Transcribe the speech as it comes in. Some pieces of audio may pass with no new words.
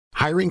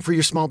Hiring for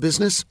your small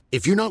business?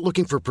 If you're not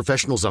looking for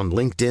professionals on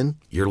LinkedIn,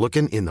 you're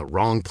looking in the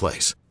wrong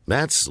place.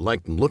 That's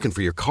like looking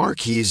for your car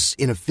keys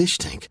in a fish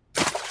tank.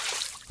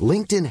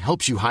 LinkedIn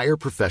helps you hire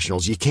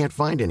professionals you can't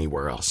find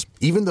anywhere else,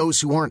 even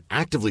those who aren't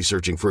actively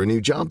searching for a new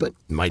job but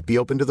might be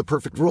open to the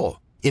perfect role.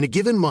 In a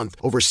given month,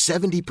 over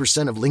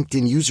 70% of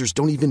LinkedIn users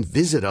don't even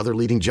visit other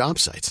leading job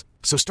sites.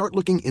 So start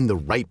looking in the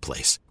right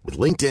place. With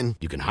LinkedIn,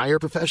 you can hire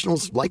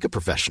professionals like a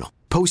professional.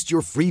 Post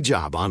your free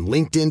job on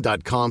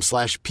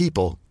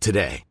linkedin.com/people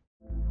today.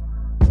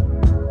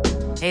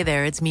 Hey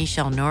there, it's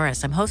Michelle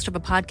Norris. I'm host of a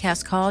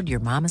podcast called Your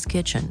Mama's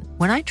Kitchen.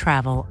 When I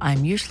travel,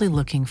 I'm usually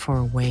looking for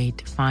a way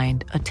to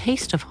find a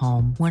taste of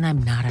home when I'm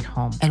not at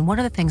home. And one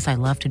of the things I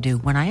love to do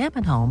when I am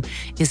at home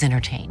is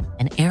entertain.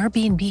 And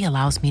Airbnb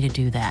allows me to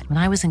do that. When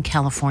I was in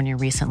California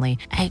recently,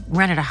 I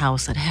rented a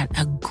house that had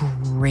a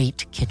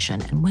great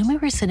kitchen. And when we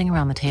were sitting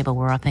around the table,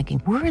 we're all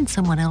thinking, we're in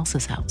someone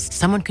else's house.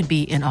 Someone could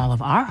be in all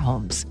of our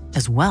homes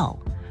as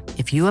well.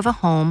 If you have a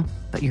home,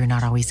 but you're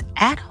not always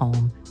at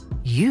home,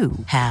 you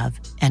have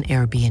an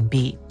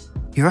Airbnb.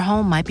 Your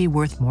home might be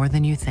worth more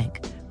than you think.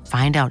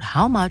 Find out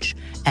how much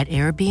at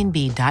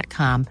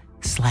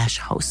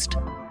airbnb.com/host.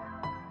 Down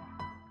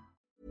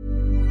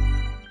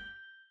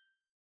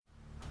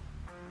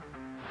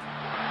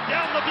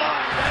the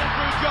blind,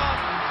 Andrew John.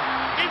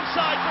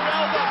 Inside for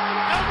Albert.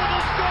 Albert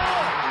will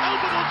score.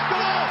 Albert will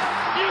score.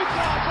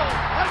 Newcastle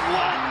have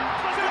won.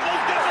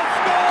 Fiddler's going to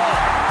score.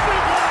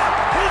 Fiddler,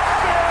 it's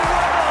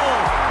farewell.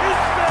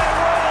 It's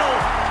farewell.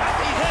 And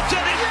he hits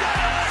it. He's got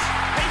it.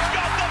 He's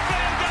got the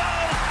field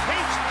goal.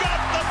 He's got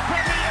the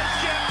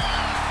premiership.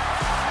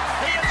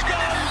 He has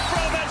gone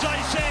from, as I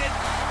said,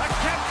 a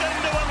captain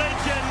to a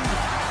legend,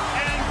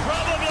 and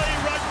probably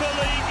rugby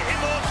league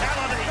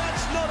immortality.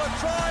 That's not a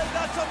try.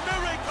 That's a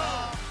miracle.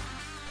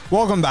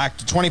 Welcome back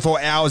to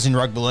 24 Hours in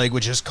Rugby League,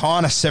 which is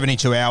kind of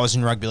 72 hours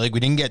in Rugby League. We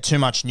didn't get too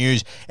much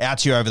news out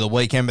to you over the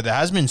weekend, but there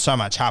has been so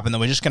much happen that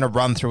we're just going to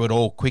run through it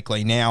all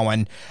quickly now.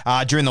 And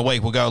during the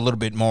week, we'll go a little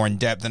bit more in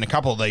depth in a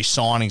couple of these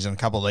signings and a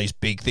couple of these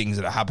big things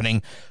that are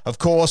happening. Of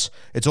course,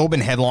 it's all been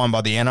headlined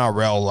by the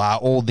NRL.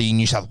 All the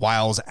New South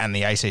Wales and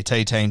the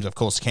ACT teams, of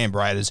course, the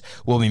Canberra Raiders,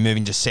 will be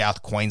moving to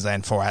South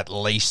Queensland for at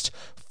least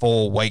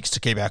 4 weeks to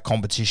keep our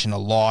competition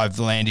alive.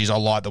 Landis, I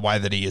like the way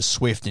that he is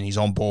swift and he's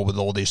on board with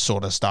all this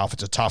sort of stuff.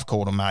 It's a tough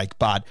call to make,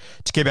 but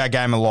to keep our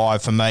game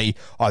alive, for me,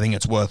 I think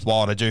it's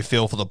worthwhile. I do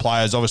feel for the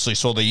players. Obviously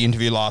saw the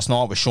interview last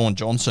night with Sean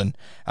Johnson,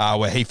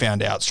 where he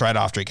found out straight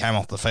after he came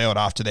off the field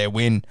after their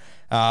win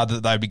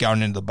that they'd be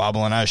going into the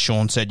bubble. And as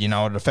Sean said,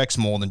 it affects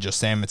more than just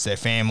them. It's their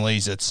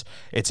families. It's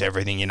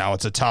everything.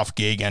 It's a tough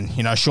gig. And,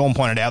 Sean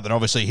pointed out that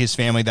obviously his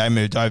family, they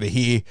moved over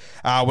here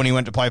when he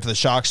went to play for the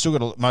Sharks. Still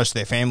got most of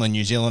their family in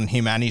New Zealand,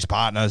 him and his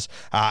partners.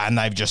 And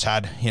they've just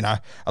had,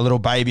 a little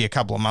baby a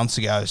couple of months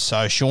ago.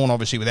 So Sean,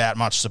 obviously without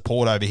much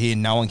support over here,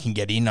 no one can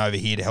get in over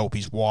here to help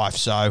his wife.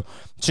 So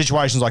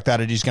situations like that,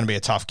 it is going to be a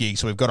tough gig.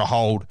 So we've got to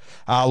hold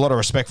a lot of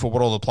respect for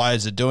what all the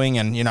players are doing.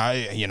 And,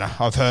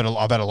 I've had a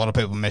lot of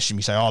people message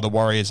me say,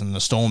 the Warriors and the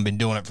Storm have been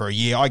doing it for a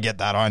year. I get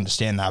that. I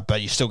understand that.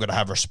 But you still got to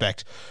have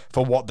respect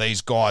for what these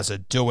guys are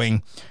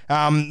doing.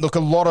 Look, a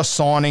lot of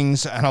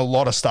signings and a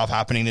lot of stuff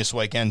happening this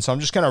weekend. So I'm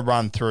just going to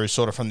run through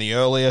sort of from the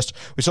earliest.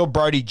 We saw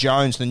Brodie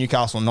Jones, the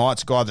Newcastle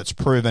Knights, a guy that's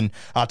proven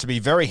to be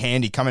very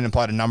handy, come in and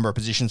played a number of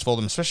positions for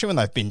them, especially when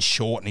they've been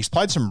short. And he's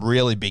played some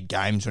really big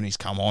games when he's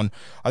come on.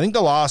 I think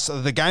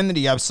the game that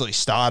he absolutely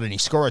started, he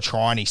scored a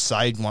try and he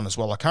saved one as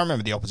well. I can't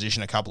remember the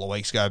opposition a couple of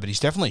weeks ago, but he's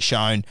definitely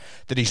shown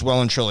that he's well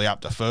and truly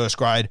up to first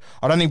grade.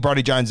 I don't think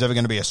Brodie Jones is ever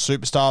going to be a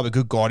superstar, but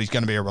good God, he's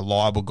going to be a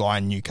reliable guy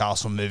in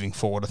Newcastle moving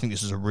forward. I think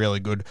this is a really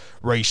good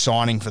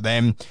re-signing for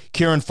them.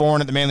 Kieran Foran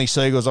at the Manly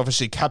Seagulls,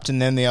 obviously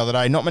captained them the other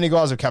day. Not many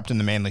guys have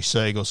captained the Manly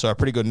Seagulls, so a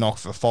pretty good knock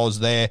for Foz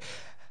there.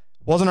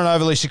 Wasn't an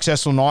overly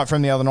successful night for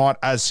him the other night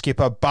as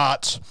skipper,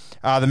 but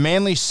the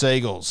Manly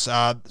Seagulls,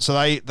 so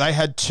they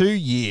had 2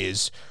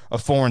 years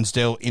of Foran's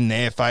deal in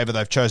their favour.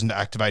 They've chosen to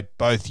activate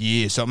both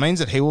years. So it means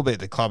that he will be at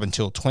the club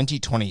until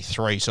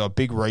 2023. So a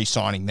big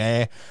re-signing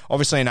there.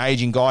 Obviously an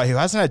ageing guy who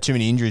hasn't had too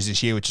many injuries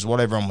this year, which is what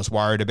everyone was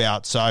worried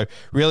about. So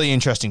really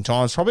interesting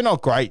times. Probably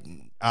not great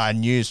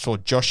news for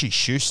Joshy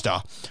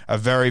Schuster. A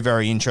very,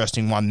 very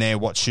interesting one there.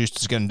 What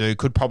Schuster's going to do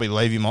could probably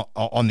leave him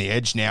on the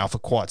edge now for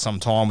quite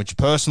some time, which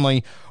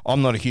personally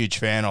I'm not a huge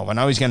fan of. I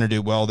know he's going to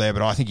do well there,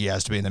 but I think he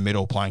has to be in the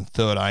middle playing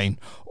 13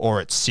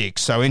 or at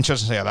 6. So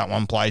interesting to see how that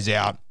one plays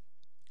out.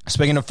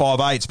 Speaking of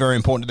 5'8", it's very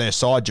important to their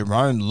side,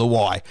 Jerome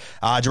Luai.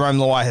 Jerome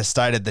Luai has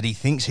stated that he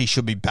thinks he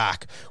should be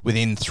back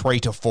within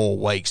 3 to 4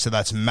 weeks. So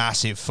that's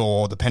massive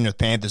for the Penrith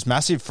Panthers,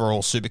 massive for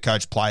all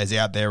Supercoach players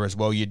out there as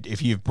well.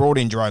 If you've brought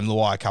in Jerome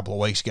Luai a couple of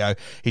weeks ago,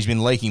 he's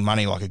been leaking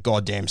money like a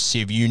goddamn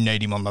sieve. You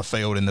need him on the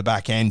field in the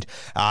back end.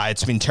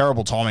 It's been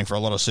terrible timing for a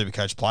lot of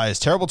Supercoach players,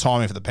 terrible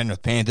timing for the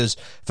Penrith Panthers.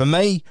 For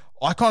me,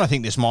 I kind of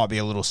think this might be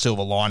a little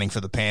silver lining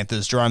for the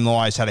Panthers. Jerome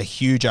Luai's had a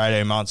huge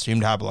 18 months for him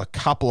to have a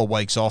couple of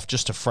weeks off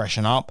just to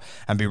freshen up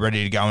and be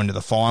ready to go into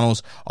the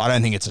finals. I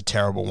don't think it's a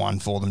terrible one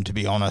for them, to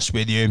be honest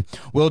with you.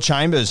 Will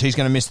Chambers, he's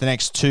going to miss the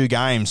next 2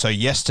 games, so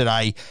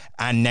yesterday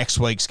and next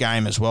week's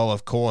game as well,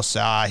 of course.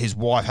 His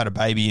wife had a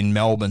baby in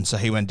Melbourne, so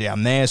he went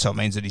down there, so it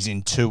means that he's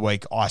in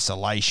 2-week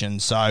isolation.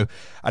 So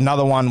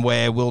another one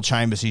where Will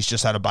Chambers, he's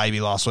just had a baby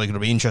last week.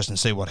 It'll be interesting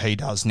to see what he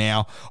does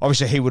now.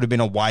 Obviously, he would have been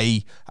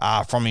away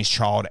from his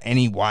child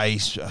anyway,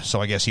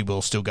 so I guess he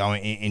will still go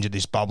into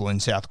this bubble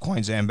in South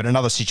Queensland, but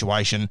another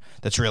situation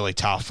that's really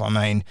tough. I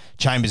mean,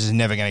 Chambers is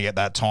never going to get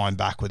that time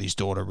back with his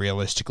daughter,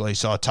 realistically,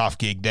 so a tough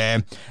gig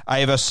there.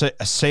 Ava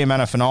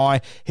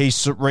Siamanafanai,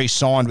 he's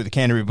re-signed with the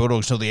Canterbury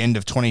Bulldogs till the end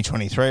of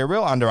 2023. A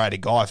real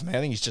underrated guy for me.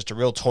 I think he's just a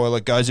real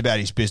toilet, goes about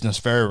his business,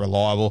 very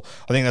reliable.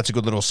 I think that's a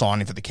good little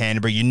signing for the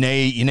Canterbury. You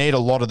need a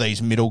lot of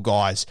these middle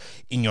guys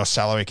in your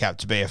salary cap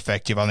to be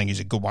effective. I think he's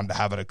a good one to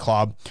have at a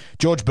club.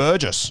 George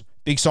Burgess.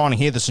 Big signing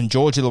here. The St.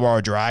 George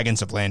Illawarra Dragons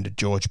have landed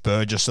George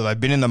Burgess, so they've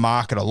been in the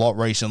market a lot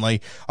recently.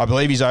 I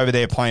believe he's over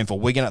there playing for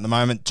Wigan at the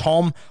moment.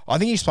 Tom, I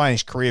think he's playing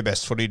his career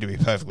best footy, to be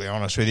perfectly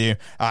honest with you,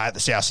 at the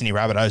South Sydney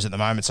Rabbitohs at the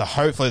moment, so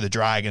hopefully the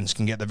Dragons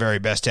can get the very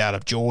best out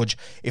of George.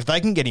 If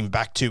they can get him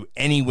back to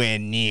anywhere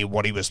near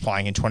what he was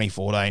playing in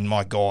 2014,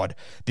 my God,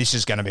 this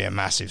is going to be a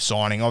massive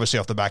signing. Obviously,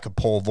 off the back of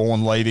Paul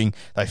Vaughan leaving,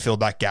 they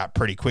filled that gap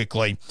pretty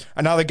quickly.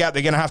 Another gap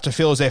they're going to have to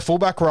fill is their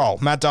fullback role.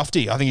 Matt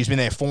Duffy, I think he's been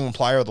their former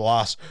player of the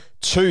last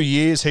 2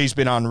 years. He's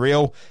been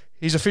unreal.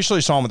 He's officially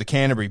signed with the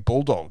Canterbury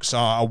Bulldogs.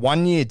 A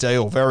 1-year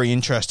deal, very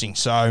interesting.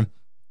 So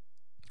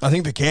I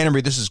think for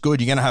Canterbury, this is good.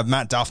 You're going to have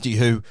Matt Duffy,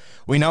 who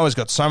we know has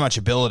got so much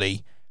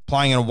ability,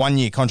 playing in a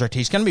 1-year contract.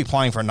 He's going to be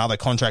playing for another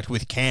contract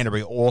with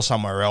Canterbury or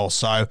somewhere else.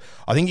 So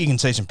I think you can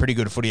see some pretty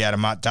good footy out of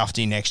Matt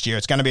Duffy next year.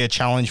 It's going to be a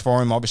challenge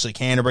for him. Obviously,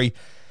 Canterbury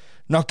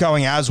not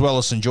going as well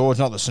as St. George.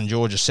 Not that St.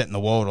 George is setting the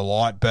world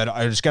alight, but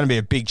it's going to be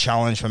a big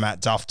challenge for Matt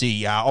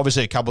Duffy.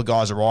 Obviously, a couple of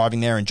guys arriving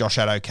there, and Josh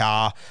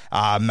Addo-Carr,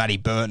 Matty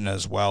Burton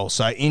as well.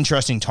 So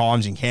interesting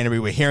times in Canterbury.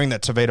 We're hearing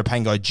that Tavita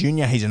Pangai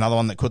Jr., he's another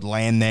one that could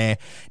land there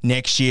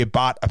next year,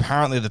 but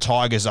apparently the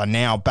Tigers are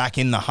now back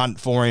in the hunt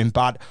for him,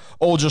 but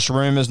all just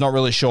rumours, not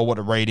really sure what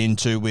to read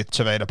into with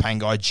Tavita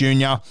Pangai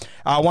Jr.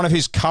 One of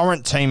his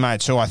current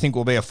teammates, who I think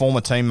will be a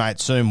former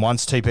teammate soon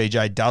once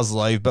TPJ does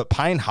leave, but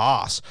Payne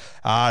Haas,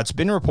 it's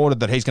been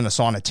reported that he's going to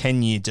sign a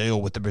 10-year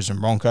deal with the Brisbane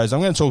Broncos. I'm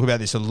going to talk about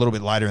this a little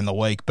bit later in the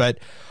week, but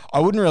I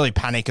wouldn't really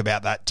panic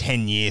about that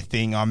 10-year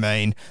thing. I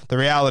mean, the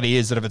reality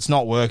is that if it's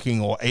not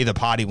working or either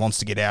party wants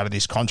to get out of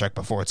this contract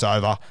before it's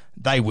over,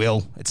 they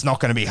will. It's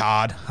not going to be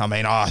hard. I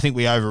mean, I think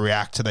we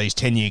overreact to these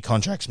 10-year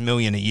contracts, $1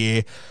 million a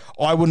year.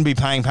 I wouldn't be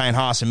paying Payne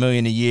Haas $1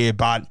 million a year,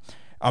 but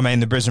I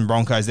mean, the Brisbane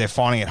Broncos, they're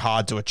finding it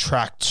hard to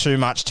attract too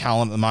much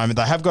talent at the moment.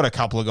 They have got a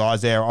couple of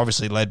guys there,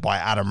 obviously led by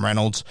Adam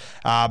Reynolds,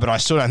 but I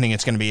still don't think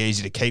it's going to be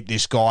easy to keep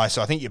this guy,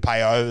 so I think you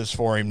pay overs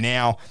for him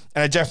now,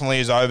 and it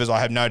definitely is overs,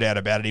 I have no doubt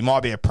about it. He might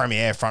be a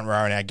premier front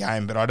row in our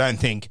game, but I don't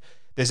think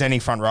there's any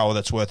front rower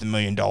that's worth $1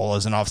 million,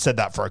 and I've said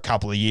that for a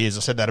couple of years. I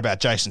said that about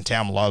Jason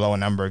Taumalolo a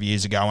number of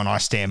years ago, and I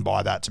stand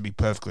by that, to be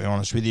perfectly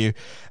honest with you.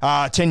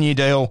 10-year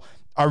deal.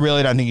 I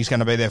really don't think he's going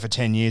to be there for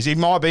 10 years. He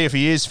might be if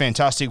he is.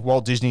 Fantastic.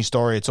 Walt Disney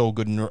story. It's all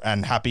good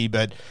and happy,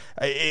 but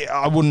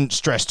I wouldn't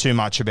stress too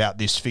much about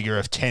this figure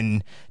of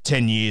 10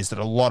 years that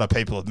a lot of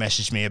people have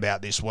messaged me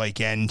about this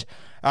weekend.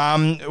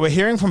 We're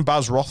hearing from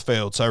Buzz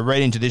Rothfield, so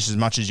read into this as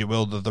much as you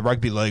will, that the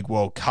Rugby League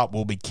World Cup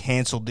will be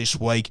cancelled this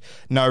week.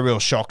 No real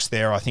shocks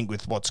there, I think,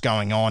 with what's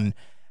going on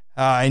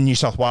in New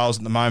South Wales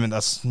at the moment.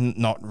 That's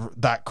not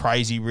that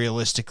crazy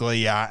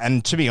realistically,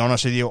 and to be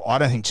honest with you, I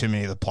don't think too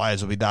many of the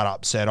players will be that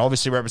upset.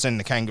 Obviously representing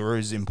the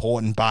Kangaroos is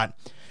important, but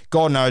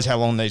God knows how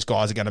long these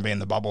guys are going to be in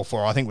the bubble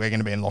for. I think we're going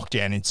to be in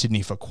lockdown in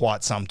Sydney for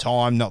quite some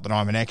time. Not that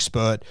I'm an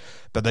expert,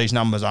 but these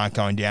numbers aren't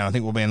going down. I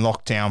think we'll be in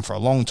lockdown for a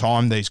long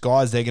time. These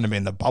guys, they're going to be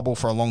in the bubble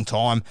for a long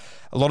time.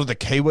 A lot of the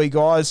Kiwi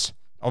guys,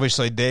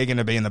 obviously they're going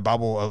to be in the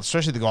bubble,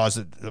 especially the guys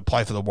that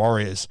play for the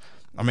Warriors.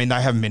 I mean,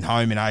 they haven't been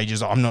home in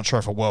ages. I'm not sure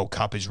if a World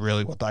Cup is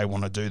really what they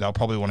want to do. They'll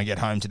probably want to get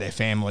home to their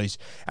families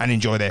and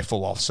enjoy their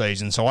full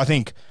off-season. So I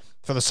think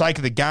for the sake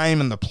of the game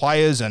and the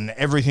players and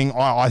everything,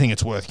 I think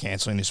it's worth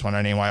cancelling this one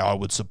anyway. I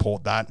would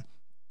support that.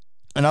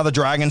 Another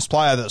Dragons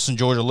player that St.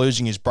 George are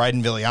losing is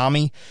Braden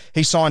Villiamy.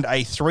 He signed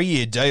a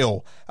 3-year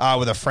deal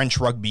with a French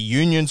rugby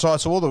union side.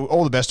 So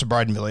all the best to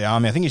Braden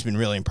Villiamy. I think he's been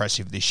really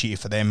impressive this year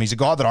for them. He's a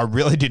guy that I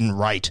really didn't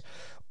rate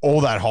all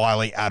that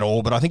highly at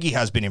all, but I think he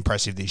has been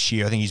impressive this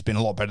year. I think he's been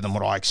a lot better than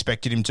what I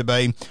expected him to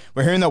be.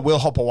 We're hearing that Will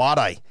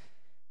Hopewade,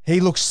 he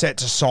looks set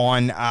to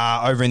sign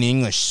over in the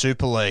English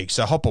Super League.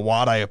 So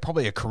Hopewade,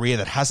 probably a career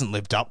that hasn't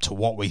lived up to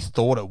what we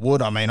thought it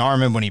would. I mean, I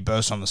remember when he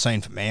burst on the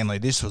scene for Manly,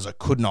 this was a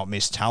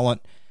could-not-miss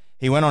talent.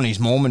 He went on his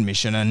Mormon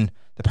mission, and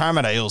the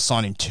Parramatta Eels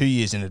signed him 2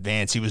 years in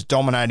advance. He was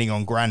dominating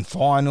on Grand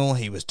Final.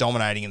 He was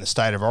dominating in the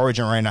State of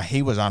Origin arena.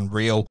 He was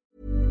unreal.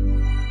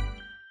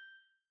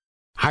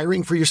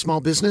 Hiring for your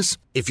small business?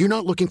 If you're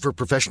not looking for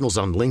professionals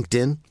on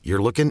LinkedIn,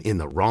 you're looking in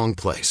the wrong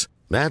place.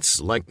 That's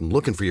like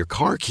looking for your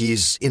car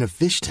keys in a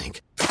fish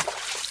tank.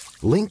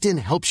 LinkedIn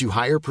helps you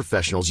hire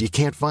professionals you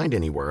can't find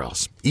anywhere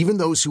else, even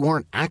those who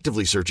aren't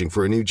actively searching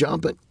for a new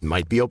job but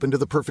might be open to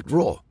the perfect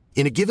role.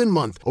 In a given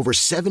month, over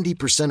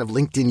 70% of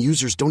LinkedIn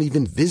users don't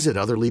even visit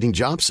other leading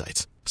job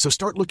sites. So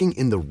start looking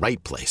in the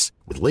right place.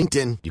 With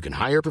LinkedIn, you can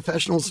hire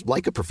professionals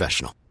like a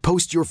professional.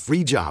 Post your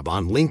free job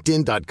on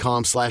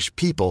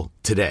linkedin.com/people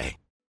today.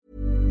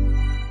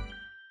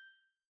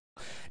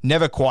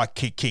 Never quite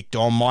kicked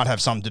on. Might have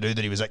something to do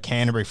that he was at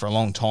Canterbury for a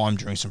long time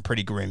during some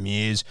pretty grim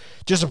years.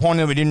 Disappointing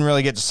that we didn't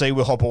really get to see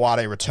Will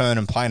Hopoate return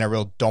and play in a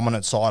real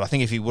dominant side. I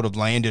think if he would have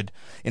landed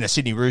in a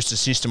Sydney Roosters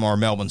system or a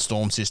Melbourne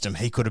Storm system,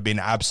 he could have been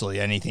absolutely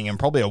anything and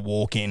probably a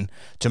walk-in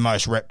to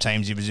most rep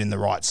teams if he was in the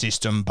right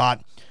system. But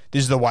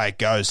this is the way it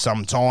goes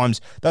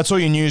sometimes. That's all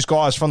your news,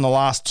 guys, from the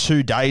last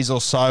 2 days or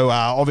so.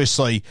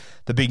 Obviously,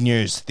 the big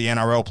news, the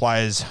NRL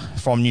players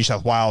from New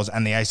South Wales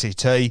and the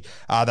ACT,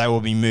 they will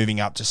be moving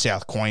up to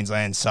South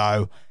Queensland.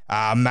 So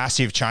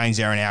massive change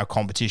there in our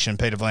competition.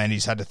 Peter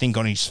V'landys had to think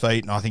on his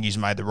feet, and I think he's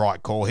made the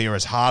right call here,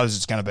 as hard as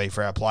it's going to be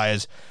for our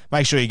players.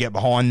 Make sure you get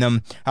behind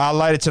them.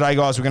 Later today,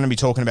 guys, we're going to be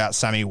talking about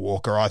Sammy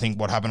Walker. I think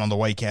what happened on the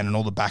weekend and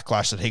all the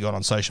backlash that he got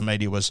on social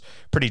media was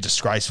pretty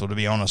disgraceful, to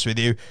be honest with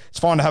you. It's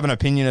fine to have an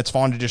opinion. It's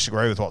fine to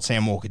disagree with what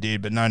Sam Walker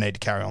did, but no need to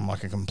carry on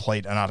like a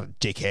complete and utter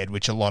dickhead,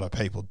 which a lot of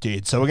people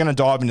did. So we're going to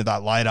dive into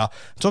that later.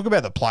 Talk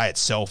about the play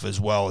itself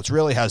as well. It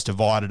really has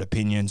divided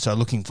opinion, so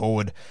looking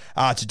forward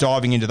to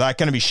diving into that.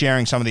 Going to be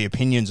sharing some of the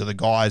opinions of the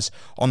guys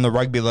on the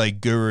Rugby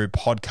League Guru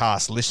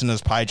podcast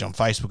listeners page on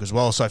Facebook as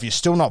well. So if you're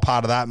still not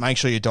part of that, make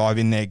sure you dive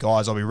in there,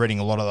 guys. I'll be reading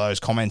a lot of those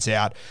comments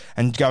out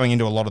and going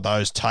into a lot of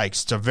those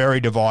takes. It's a very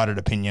divided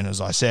opinion, as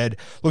I said.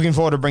 Looking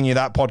forward to bringing you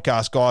that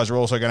podcast, guys. We're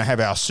also going to have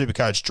our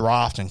Supercoach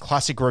draft and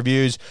classic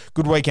reviews.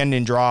 Good weekend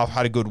in draft,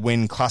 had a good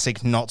win.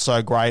 Classic, not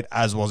so great,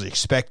 as was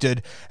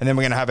expected. And then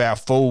we're going to have our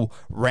full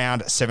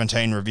round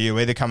 17 review,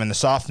 either coming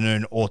this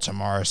afternoon or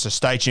tomorrow. So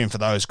stay tuned for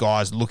those,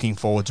 guys. Looking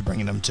forward to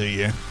bringing them to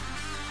you.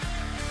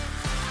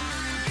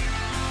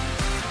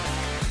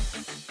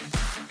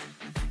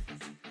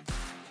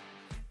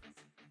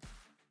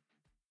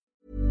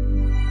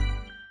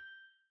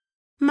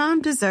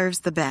 Mom deserves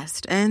the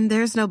best, and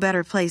there's no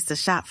better place to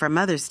shop for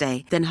Mother's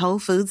Day than Whole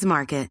Foods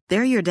Market.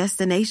 They're your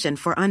destination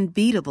for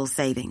unbeatable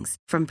savings,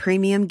 from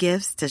premium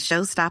gifts to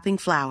show-stopping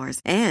flowers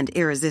and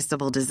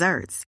irresistible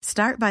desserts.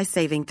 Start by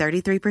saving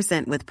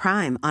 33% with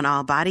Prime on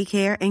all body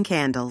care and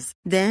candles.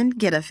 Then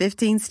get a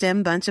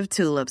 15-stem bunch of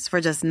tulips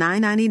for just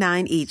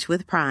 $9.99 each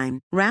with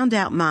Prime. Round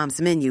out Mom's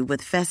menu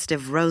with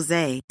festive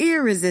rosé,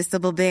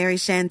 irresistible berry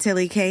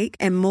chantilly cake,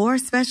 and more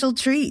special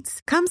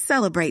treats. Come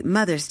celebrate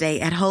Mother's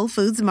Day at Whole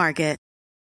Foods Market.